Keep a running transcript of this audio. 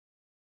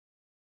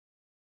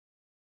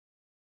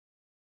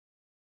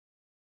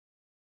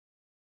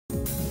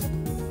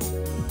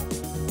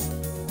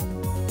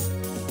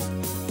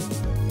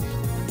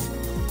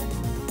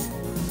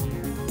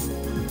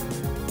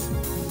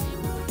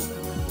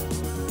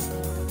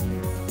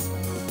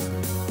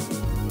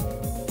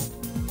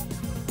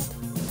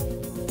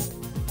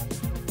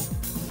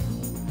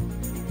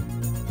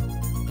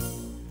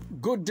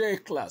Good day,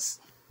 class.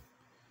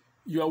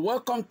 You are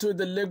welcome to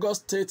the Lagos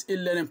State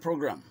e-learning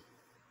program.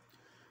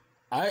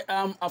 I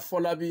am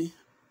Afolabi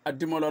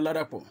Adimola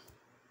Ladapo.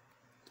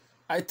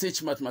 I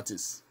teach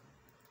mathematics.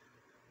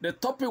 The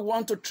topic we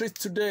want to treat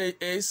today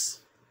is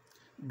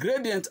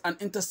gradient and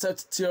intercept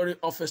theory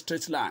of a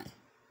straight line.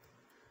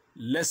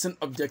 Lesson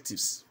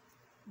objectives.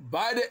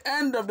 By the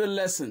end of the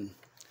lesson,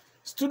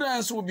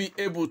 students will be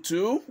able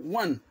to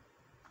 1.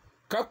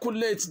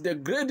 Calculate the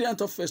gradient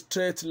of a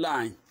straight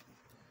line.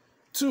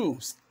 2.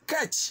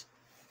 Sketch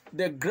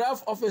the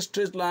graph of a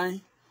straight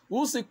line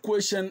whose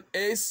equation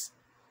is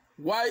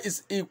y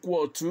is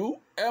equal to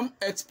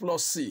mx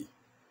plus c,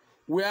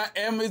 where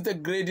m is the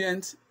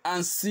gradient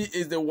and c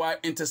is the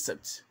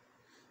y-intercept.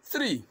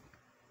 3.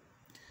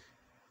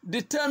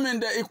 Determine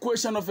the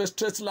equation of a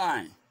straight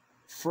line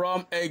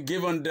from a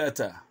given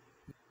data.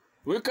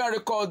 We can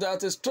recall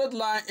that a straight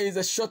line is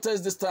the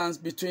shortest distance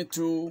between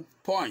 2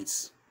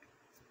 points.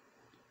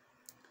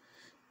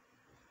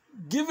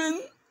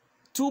 Given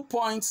 2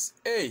 points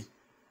A,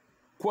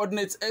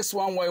 coordinates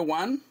x1,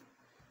 y1,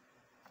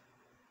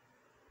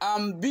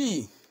 and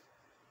B,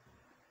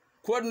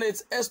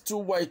 coordinates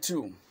s2,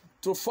 y2,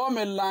 to form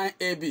a line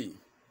AB,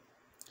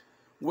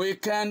 we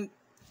can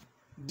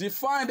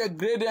define the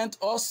gradient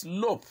or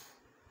slope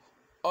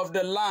of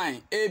the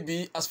line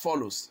AB as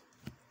follows.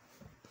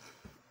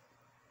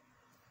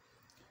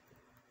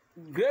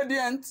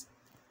 Gradient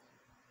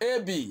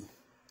AB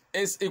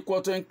is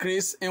equal to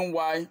increase in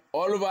y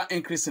all over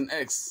increase in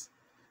x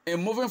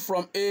in moving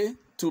from A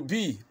to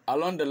B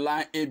along the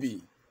line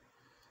AB.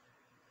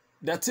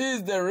 That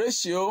is the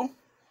ratio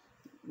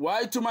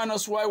y2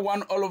 minus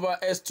y1 all over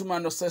s2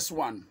 minus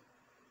s1,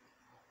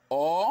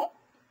 or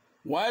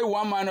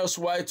y1 minus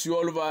y2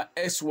 all over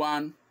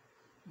s1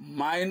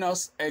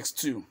 minus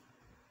x2.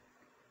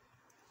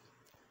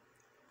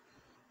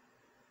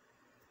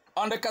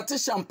 On the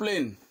Cartesian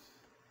plane,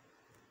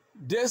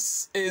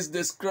 this is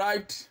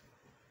described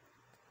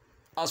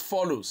as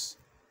follows.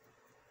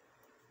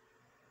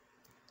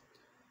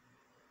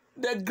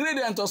 The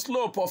gradient or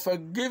slope of a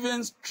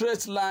given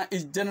straight line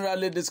is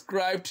generally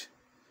described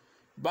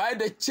by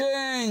the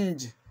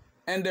change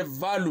in the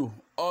value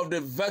of the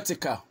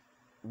vertical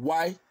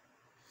y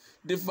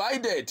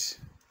divided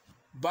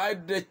by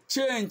the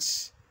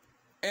change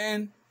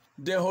in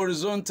the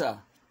horizontal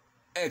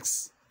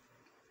x.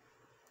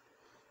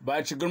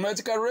 By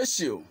trigonometrical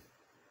ratio,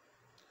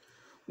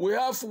 we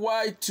have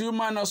y2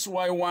 minus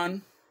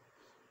y1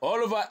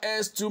 all over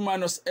s2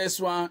 minus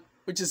s1,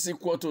 which is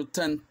equal to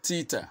tan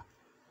theta,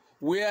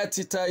 where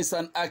theta is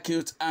an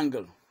acute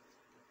angle.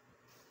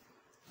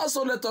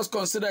 Also, let us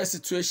consider a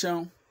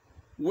situation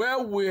where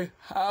we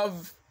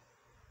have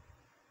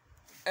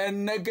a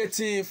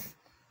negative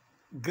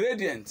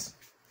gradient,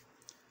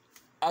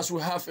 as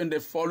we have in the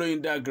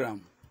following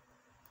diagram.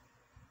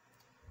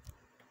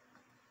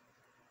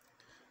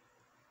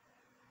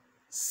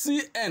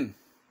 Cn,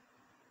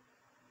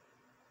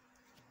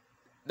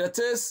 that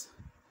is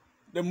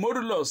the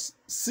modulus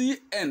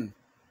Cn,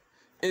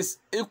 is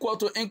equal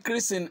to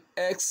increase in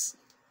x,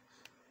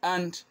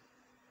 and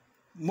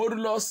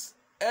modulus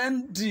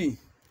Nd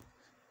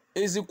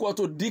is equal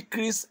to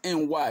decrease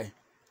in y,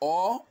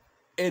 or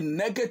a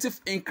negative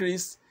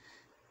increase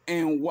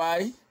in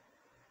y,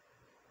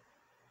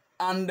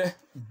 and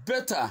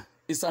beta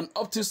is an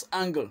obtuse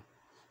angle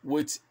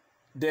with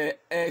the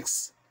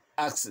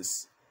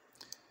x-axis.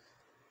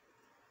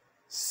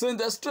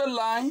 Since the straight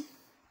line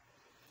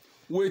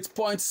with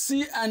points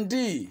C and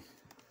D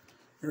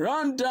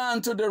run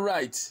down to the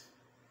right,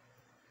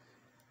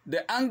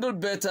 the angle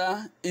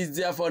beta is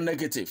therefore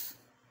negative.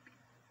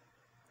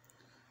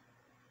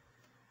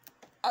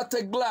 At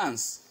a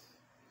glance,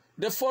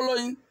 the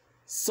following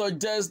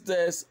suggests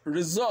the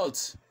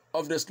result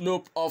of the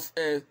slope of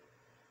a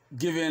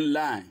given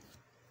line.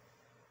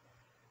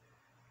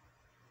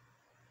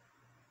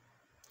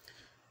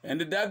 In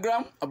the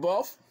diagram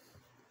above,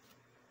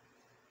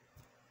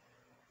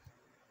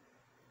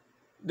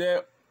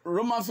 the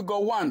Roman figure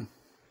 1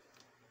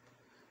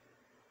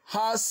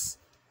 has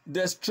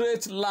the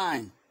straight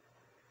line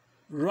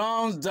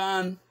runs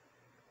down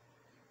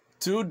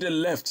to the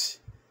left,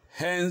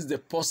 hence the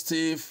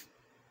positive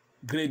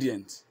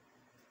gradient.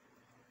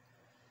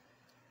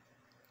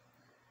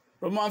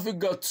 Roman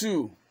figure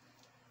 2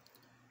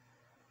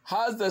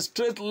 has the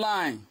straight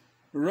line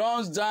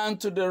runs down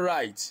to the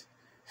right,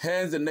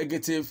 hence the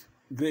negative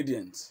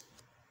gradient.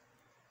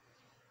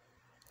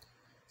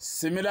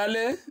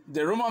 Similarly,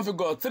 the Roman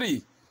figure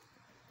 3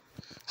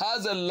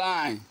 has a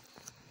line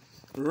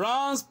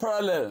runs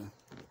parallel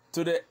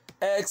to the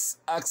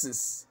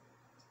x-axis,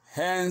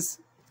 hence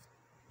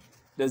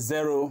the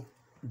zero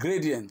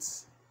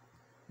gradient.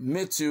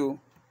 Meet you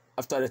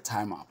after the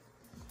timeout.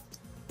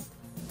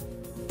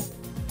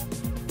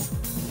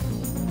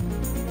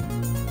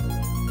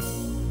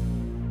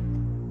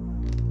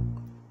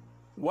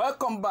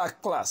 Welcome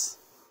back, class.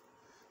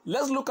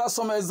 Let's look at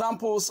some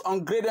examples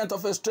on gradient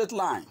of a straight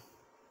line.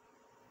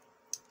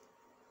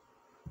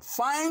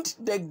 Find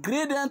the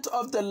gradient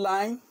of the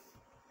line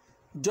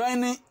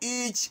joining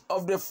each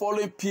of the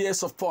following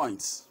pairs of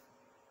points.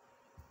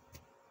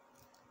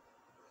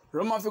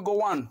 Roman figure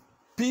 1,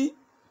 P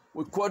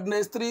with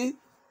coordinates 3,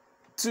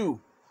 2,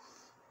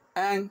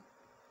 and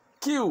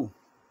Q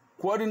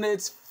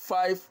coordinates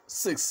 5,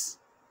 6.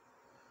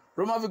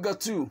 Roman figure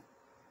 2,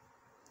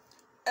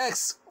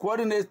 X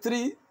coordinates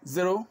 3,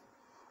 0,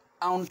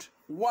 and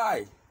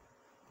Y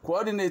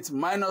coordinates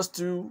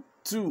 -2,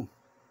 2.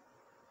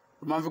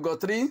 Roman figure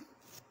 3,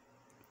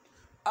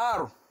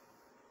 R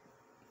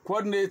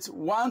coordinates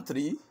 1,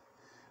 3,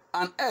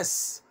 and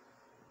S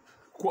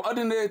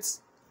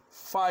coordinates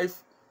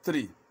 5,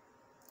 3.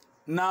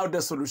 Now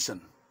the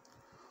solution.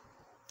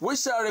 We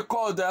shall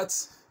recall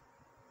that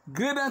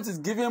gradient is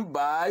given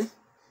by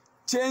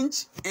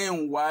change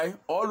in Y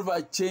all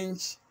over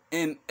change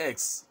in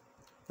X.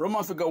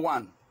 Roman figure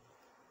 1.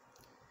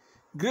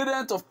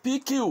 Gradient of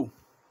PQ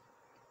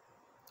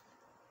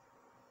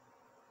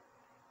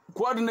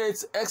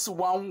coordinates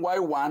x1,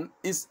 y1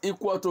 is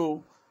equal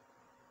to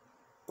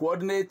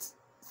coordinate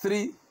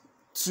 3,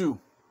 2.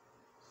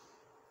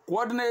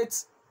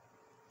 Coordinate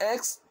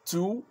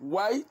x2,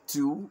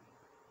 y2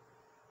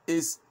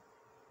 is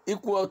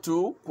equal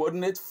to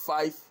coordinate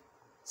 5,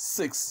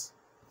 6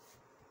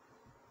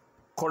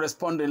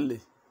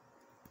 correspondingly.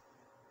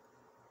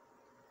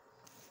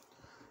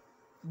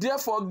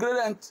 Therefore,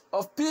 gradient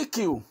of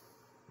PQ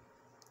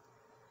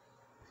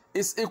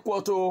is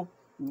equal to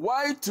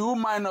y2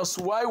 minus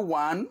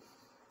y1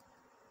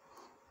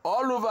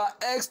 all over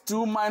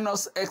x2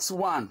 minus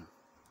x1,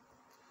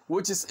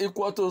 which is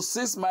equal to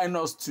 6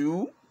 minus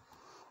 2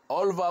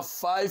 all over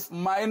 5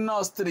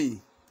 minus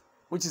 3,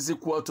 which is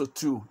equal to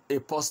 2, a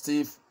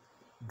positive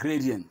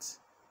gradient.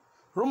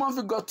 Roman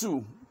figure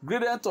 2,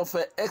 gradient of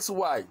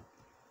xy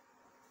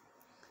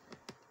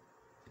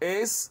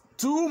is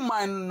 2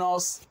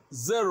 minus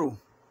 0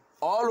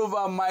 all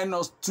over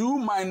minus 2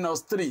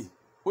 minus 3,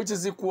 which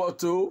is equal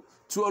to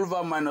 2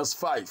 over minus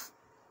 5,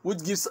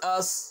 which gives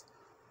us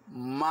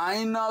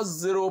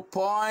minus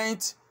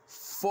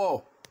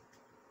 0.4,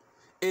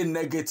 a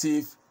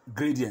negative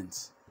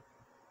gradient.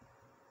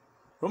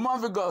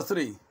 Roman figure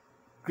 3,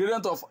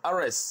 gradient of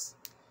RS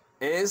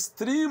is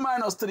 3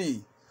 minus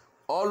 3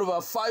 all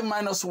over 5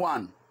 minus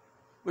 1,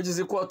 which is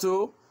equal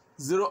to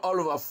 0 all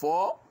over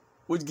 4,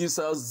 which gives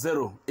us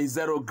 0, a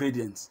 0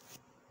 gradient.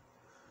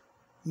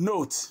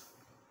 Note,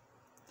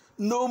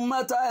 no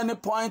matter any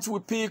point we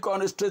pick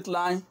on a straight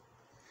line,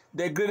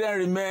 the gradient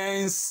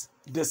remains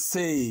the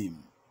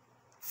same.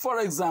 For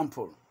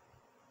example,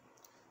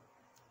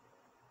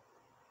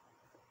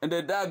 in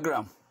the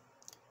diagram,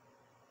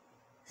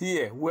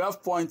 here we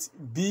have point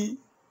B,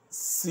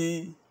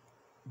 C,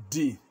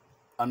 D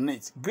on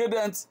it.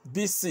 Gradient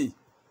BC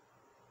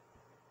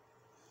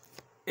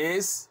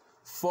is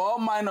 4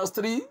 minus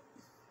 3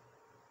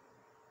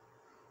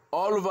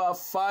 all over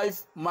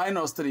 5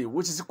 minus 3,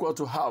 which is equal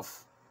to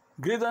half.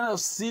 Gradient of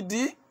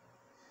CD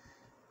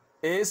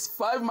is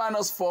 5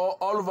 minus 4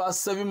 all over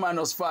 7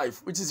 minus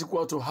 5, which is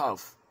equal to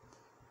half.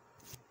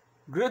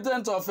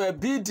 Gradient of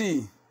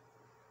BD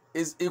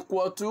is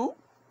equal to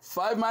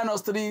 5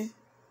 minus 3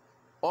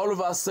 all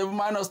over 7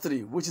 minus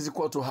 3, which is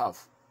equal to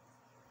half.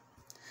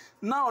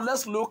 Now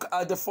let's look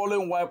at the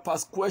following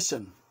Y-path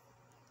question.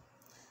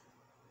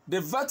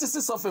 The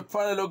vertices of a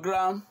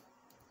parallelogram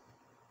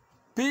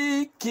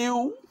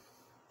PQRS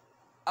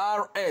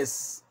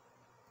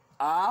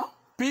are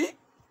P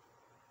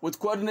with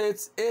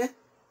coordinates A,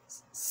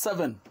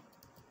 7,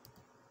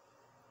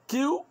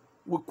 Q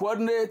with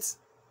coordinates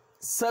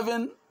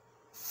 7,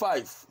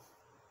 5,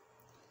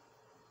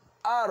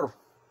 R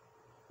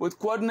with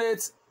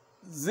coordinates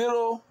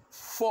 0,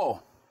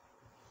 4,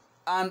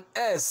 and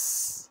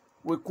S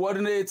with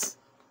coordinates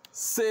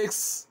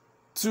 6,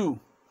 2.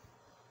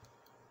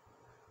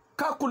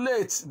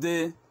 Calculate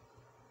the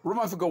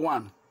Roman figure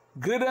 1,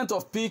 gradient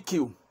of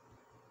PQ.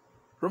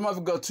 Roman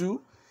figure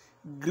 2,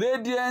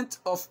 gradient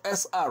of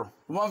SR.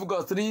 Roman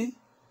figure 3,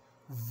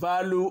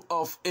 value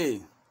of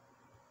A.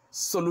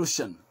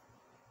 Solution.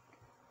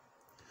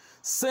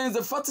 Since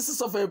the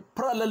vertices of a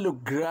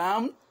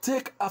parallelogram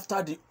take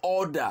after the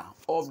order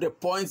of the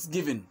points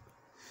given,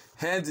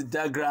 hence the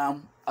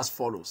diagram as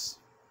follows.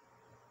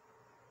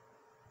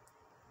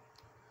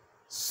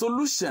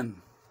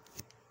 Solution.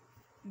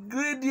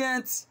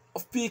 Gradient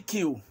of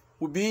PQ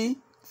will be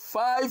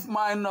 5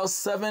 minus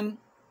 7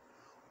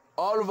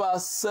 all over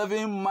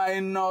 7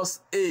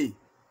 minus A,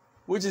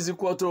 which is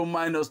equal to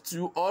minus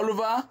 2 all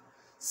over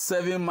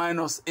 7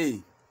 minus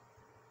A.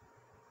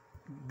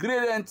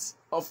 Gradient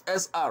of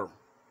SR,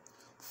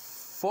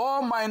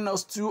 4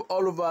 minus 2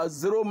 all over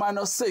 0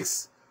 minus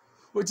 6,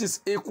 which is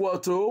equal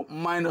to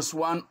minus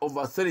 1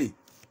 over 3.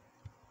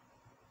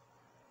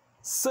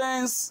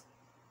 Since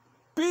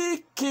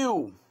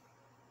PQ,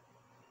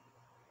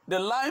 the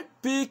line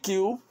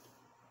PQ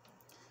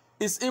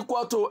is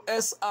equal to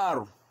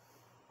SR,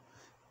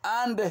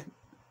 and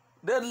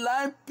the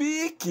line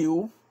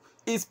PQ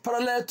is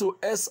parallel to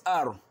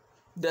SR,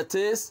 that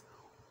is,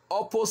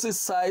 opposite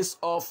sides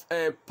of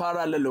a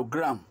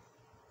parallelogram.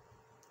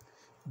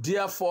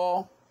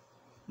 Therefore,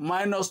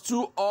 minus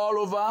 2 all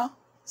over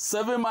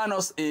 7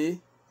 minus A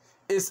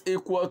is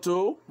equal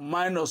to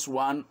minus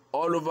 1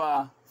 all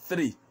over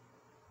 3.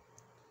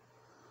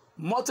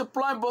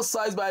 Multiply both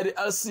sides by the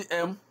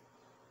LCM.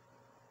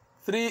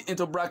 3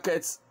 into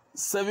brackets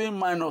 7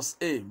 minus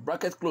a,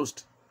 bracket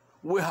closed.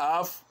 We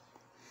have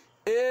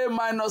a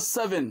minus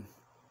 7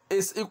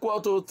 is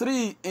equal to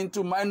 3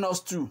 into minus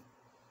 2.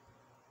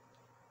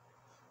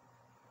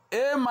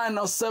 A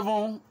minus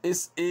 7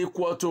 is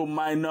equal to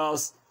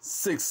minus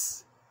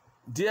 6.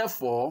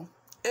 Therefore,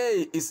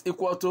 a is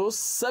equal to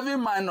 7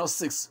 minus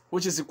 6,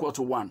 which is equal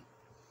to 1.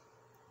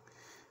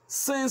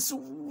 Since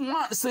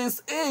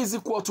a is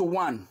equal to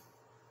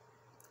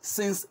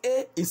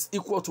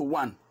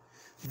 1,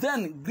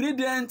 then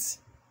gradient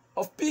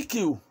of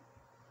PQ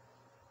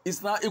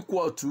is now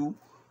equal to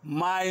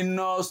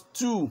minus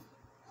 2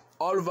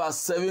 all over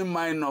 7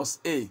 minus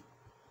a,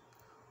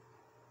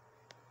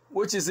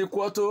 which is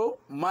equal to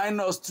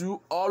minus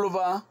 2 all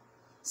over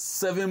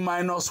 7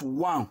 minus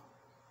 1,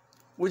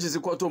 which is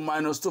equal to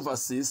minus 2 over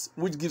 6,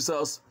 which gives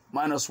us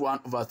minus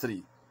 1 over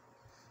 3.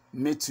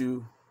 Meet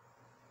you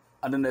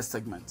at the next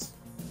segment.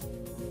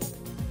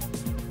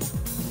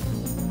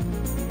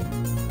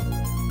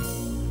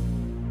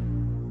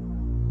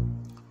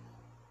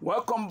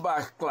 Welcome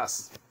back,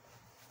 class.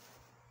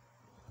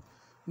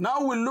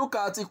 Now we look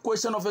at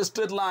equation of a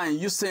straight line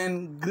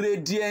using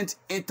gradient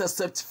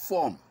intercept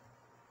form.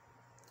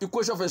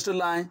 Equation of a straight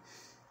line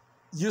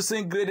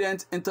using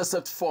gradient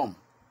intercept form.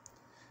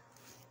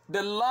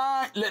 The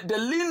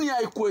linear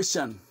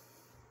equation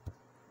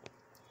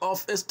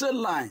of a straight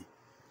line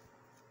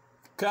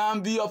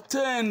can be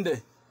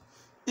obtained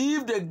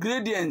if the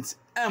gradient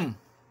m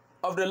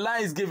of the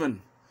line is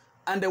given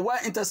and the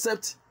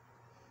y-intercept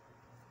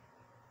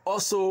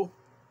also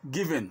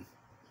given.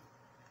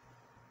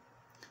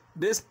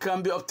 This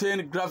can be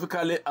obtained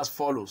graphically as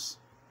follows.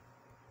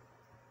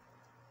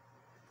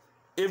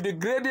 If the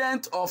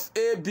gradient of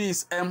AB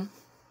is m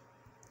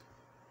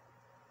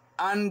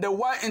and the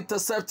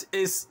y-intercept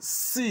is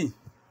c,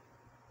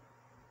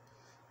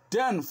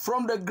 then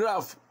from the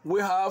graph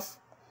we have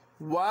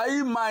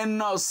y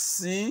minus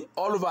c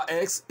all over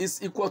x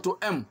is equal to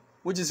m,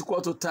 which is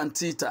equal to tan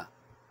theta.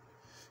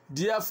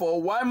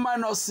 Therefore, y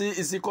minus c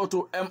is equal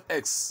to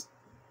mx,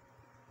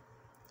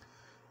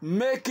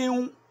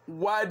 making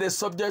y the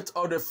subject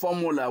of the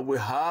formula. We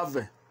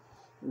have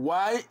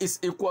y is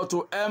equal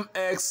to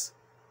mx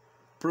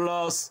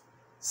plus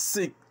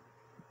c.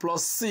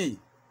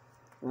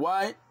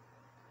 Y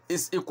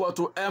is equal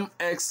to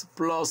mx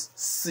plus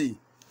c.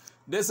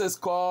 This is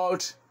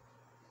called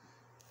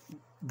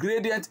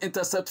gradient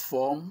intercept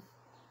form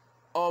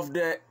of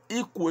the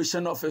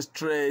equation of a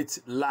straight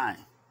line.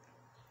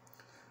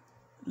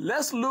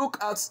 Let's look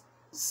at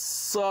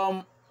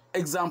some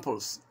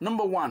examples.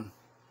 Number 1.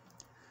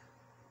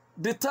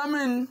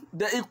 Determine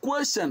the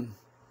equation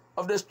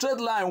of the straight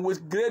line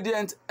with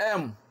gradient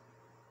m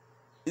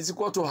is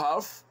equal to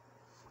half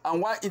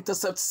and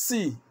y-intercept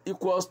c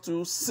equals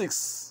to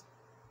 6.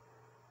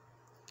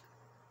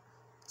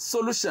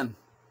 Solution: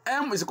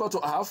 m is equal to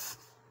half,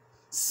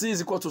 c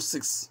is equal to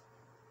 6.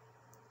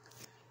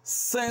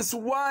 Since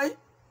y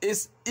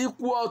is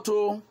equal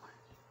to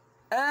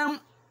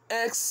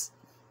mx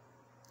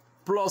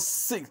plus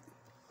 6,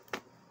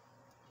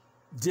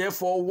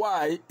 therefore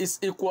y is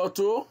equal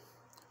to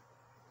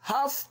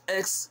half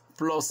x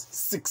plus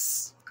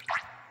 6.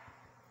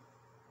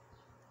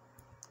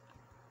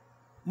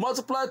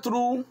 Multiply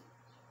through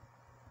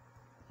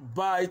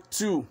by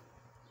 2.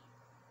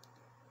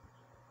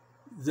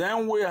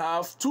 Then we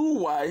have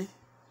 2y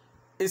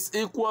is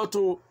equal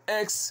to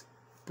x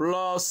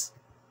plus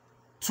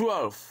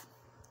 12.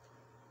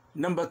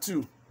 Number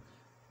 2.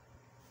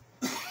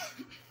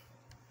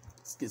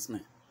 Excuse me.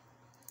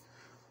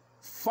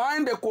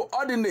 Find the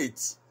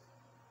coordinates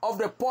of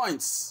the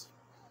points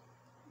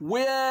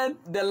where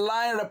the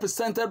line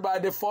represented by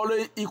the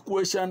following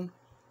equation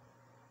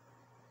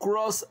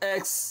cross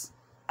x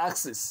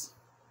axis.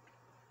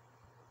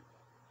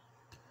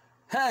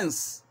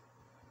 Hence,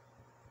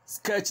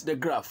 sketch the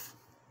graph.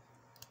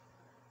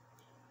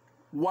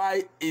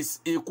 Y is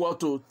equal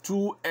to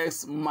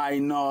 2x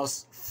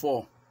minus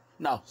 4.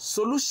 Now,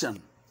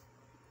 solution: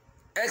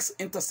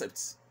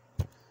 x-intercept.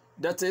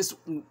 That is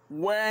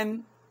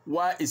when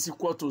y is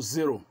equal to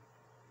 0.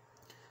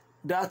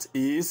 That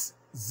is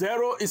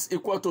 0 is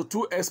equal to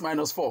 2x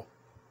minus 4.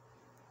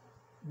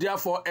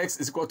 Therefore, x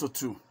is equal to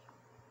 2.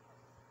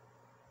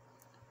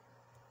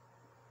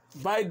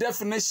 By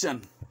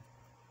definition,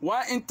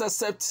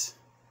 y-intercept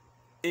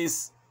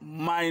is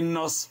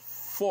minus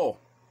 4.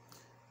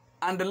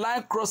 And the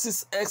line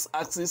crosses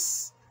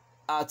x-axis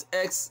at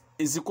x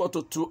is equal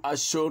to 2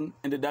 as shown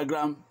in the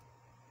diagram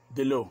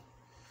below.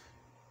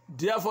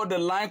 Therefore, the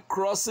line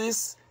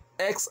crosses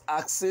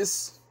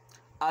x-axis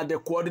at the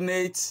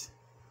coordinate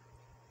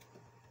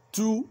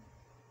 2,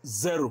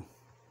 0.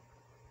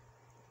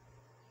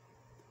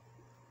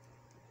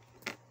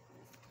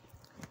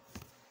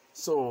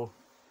 So,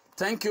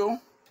 thank you.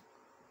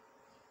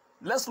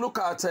 Let's look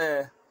at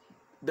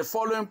the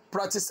following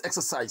practice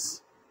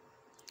exercise.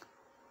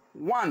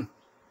 1.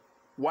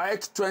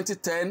 WAEC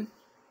 2010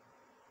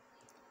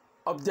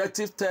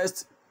 objective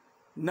test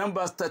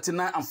numbers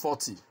 39 and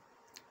 40.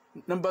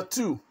 Number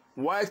 2.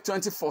 WAEC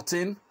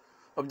 2014,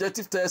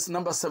 objective test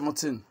number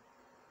 17.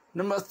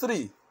 Number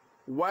 3,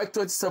 WAEC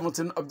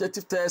 2017,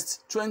 objective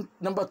test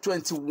number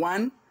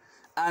 21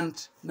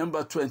 and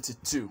number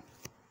 22.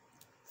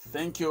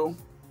 Thank you.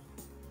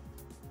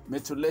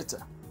 Meet you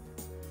later.